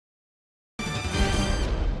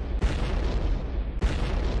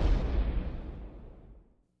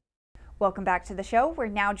Welcome back to the show. We're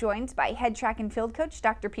now joined by head track and field coach,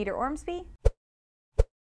 Dr. Peter Ormsby.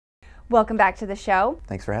 Welcome back to the show.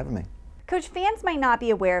 Thanks for having me. Coach, fans might not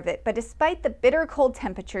be aware of it, but despite the bitter cold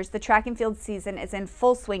temperatures, the track and field season is in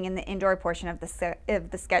full swing in the indoor portion of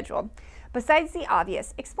the schedule. Besides the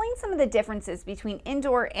obvious, explain some of the differences between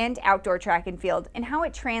indoor and outdoor track and field and how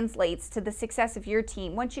it translates to the success of your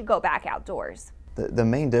team once you go back outdoors. The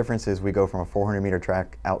main difference is we go from a 400-meter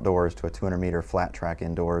track outdoors to a 200-meter flat track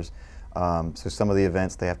indoors. So some of the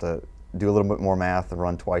events they have to do a little bit more math and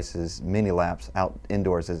run twice as many laps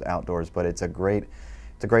indoors as outdoors, but it's a great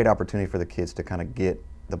opportunity for the kids to kind of get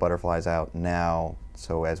the butterflies out now,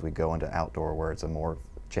 so as we go into outdoor where it's a more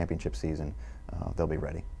championship season, they'll be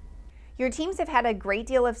ready. Your teams have had a great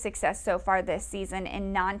deal of success so far this season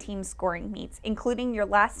in non-team scoring meets, including your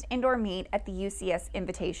last indoor meet at the UCS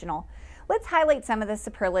Invitational. Let's highlight some of the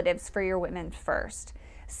superlatives for your women first.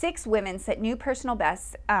 6 women set new personal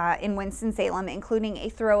bests in Winston-Salem, including a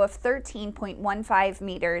throw of 13.15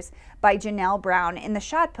 meters by Janelle Brown in the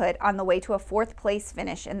shot put on the way to a 4th place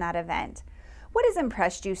finish in that event. What has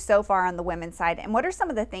impressed you so far on the women's side, and what are some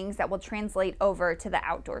of the things that will translate over to the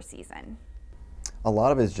outdoor season? A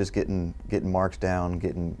lot of it is just getting marks down,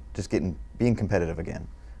 being competitive again.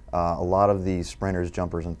 A lot of these sprinters,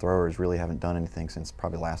 jumpers, and throwers really haven't done anything since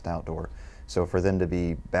probably last outdoor. So for them to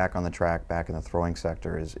be back on the track, back in the throwing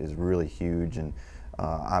sector is really huge, and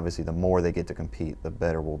obviously the more they get to compete, the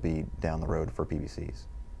better we'll be down the road for PBCs.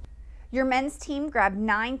 Your men's team grabbed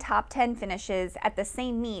 9 top 10 finishes at the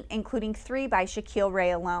same meet, including 3 by Shaquille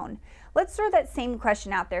Ray alone. Let's throw that same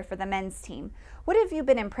question out there for the men's team. What have you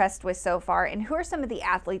been impressed with so far, and who are some of the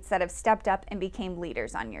athletes that have stepped up and became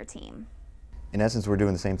leaders on your team? In essence, we're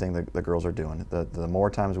doing the same thing the girls are doing. The more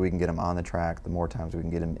times we can get them on the track, the more times we can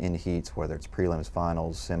get them in heats, whether it's prelims,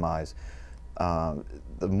 finals, semis,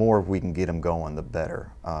 the more we can get them going, the better.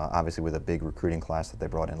 Obviously, with a big recruiting class that they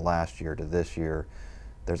brought in last year to this year,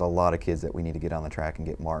 there's a lot of kids that we need to get on the track and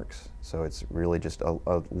get marks. So it's really just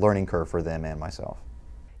a learning curve for them and myself.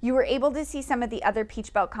 You were able to see some of the other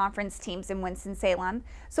Peach Belt Conference teams in Winston-Salem.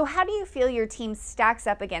 So how do you feel your team stacks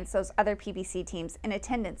up against those other PBC teams in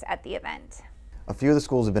attendance at the event? A few of the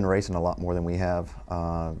schools have been racing a lot more than we have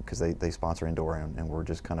because they sponsor indoor, and we're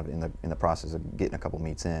just kind of in the process of getting a couple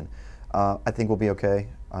meets in. I think we'll be okay.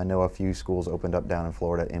 I know a few schools opened up down in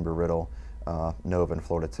Florida, Embry-Riddle, Nova, and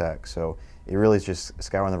Florida Tech. So it really is just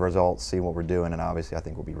scouring the results, seeing what we're doing, and obviously I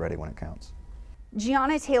think we'll be ready when it counts.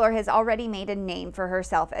 Gianna Taylor has already made a name for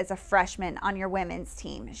herself as a freshman on your women's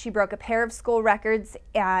team. She broke a pair of school records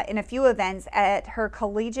in a few events at her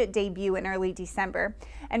collegiate debut in early December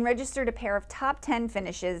and registered a pair of top 10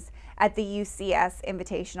 finishes at the UCS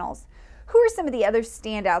Invitationals. Who are some of the other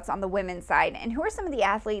standouts on the women's side, and who are some of the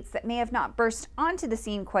athletes that may have not burst onto the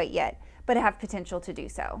scene quite yet, but have potential to do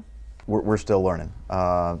so? We're still learning.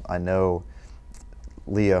 I know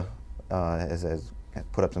Leah has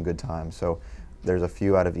put up some good time. So there's a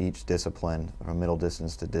few out of each discipline, from middle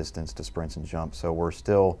distance to sprints and jumps. So we're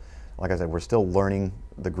still, like I said, we're still learning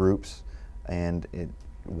the groups, and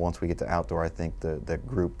once we get to outdoor, I think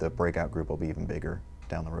the breakout group will be even bigger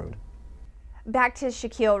down the road. Back to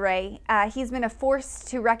Shaquille Ray. He's been a force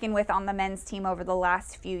to reckon with on the men's team over the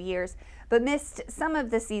last few years, but missed some of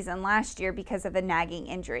the season last year because of a nagging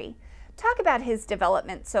injury. Talk about his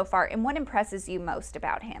development so far and what impresses you most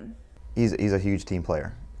about him. He's a huge team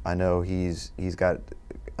player. I know he's got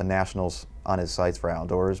a nationals on his sights for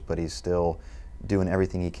outdoors, but he's still doing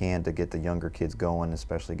everything he can to get the younger kids going,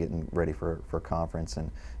 especially getting ready for conference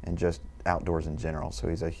and just outdoors in general. So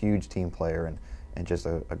he's a huge team player and just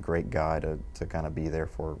a great guy to kind of be there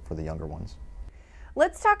for the younger ones.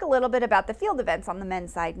 Let's talk a little bit about the field events on the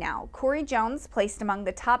men's side now. Corey Jones placed among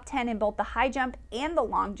the top 10 in both the high jump and the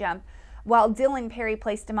long jump, while Dylan Perry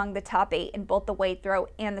placed among the top 8 in both the weight throw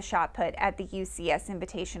and the shot put at the UCS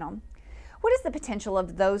Invitational. What is the potential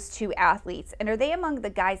of those 2 athletes, and are they among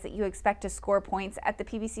the guys that you expect to score points at the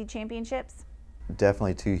PBC Championships?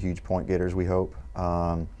 Definitely 2 huge point getters, we hope.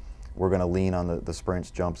 We're going to lean on the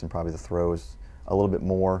sprints, jumps, and probably the throws a little bit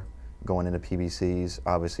more going into PBCs.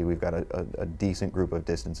 Obviously, we've got a decent group of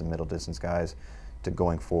distance and middle distance guys to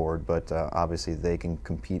going forward, but obviously they can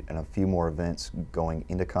compete in a few more events going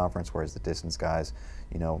into conference, whereas the distance guys,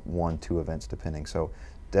 1, 2 events depending. So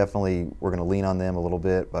definitely we're going to lean on them a little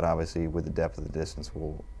bit, but obviously with the depth of the distance,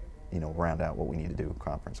 we'll round out what we need to do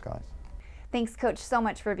conference guys. Thanks, Coach, so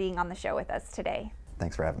much for being on the show with us today.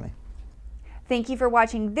 Thanks for having me. Thank you for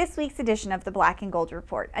watching this week's edition of the Black and Gold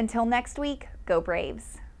Report. Until next week, go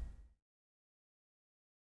Braves.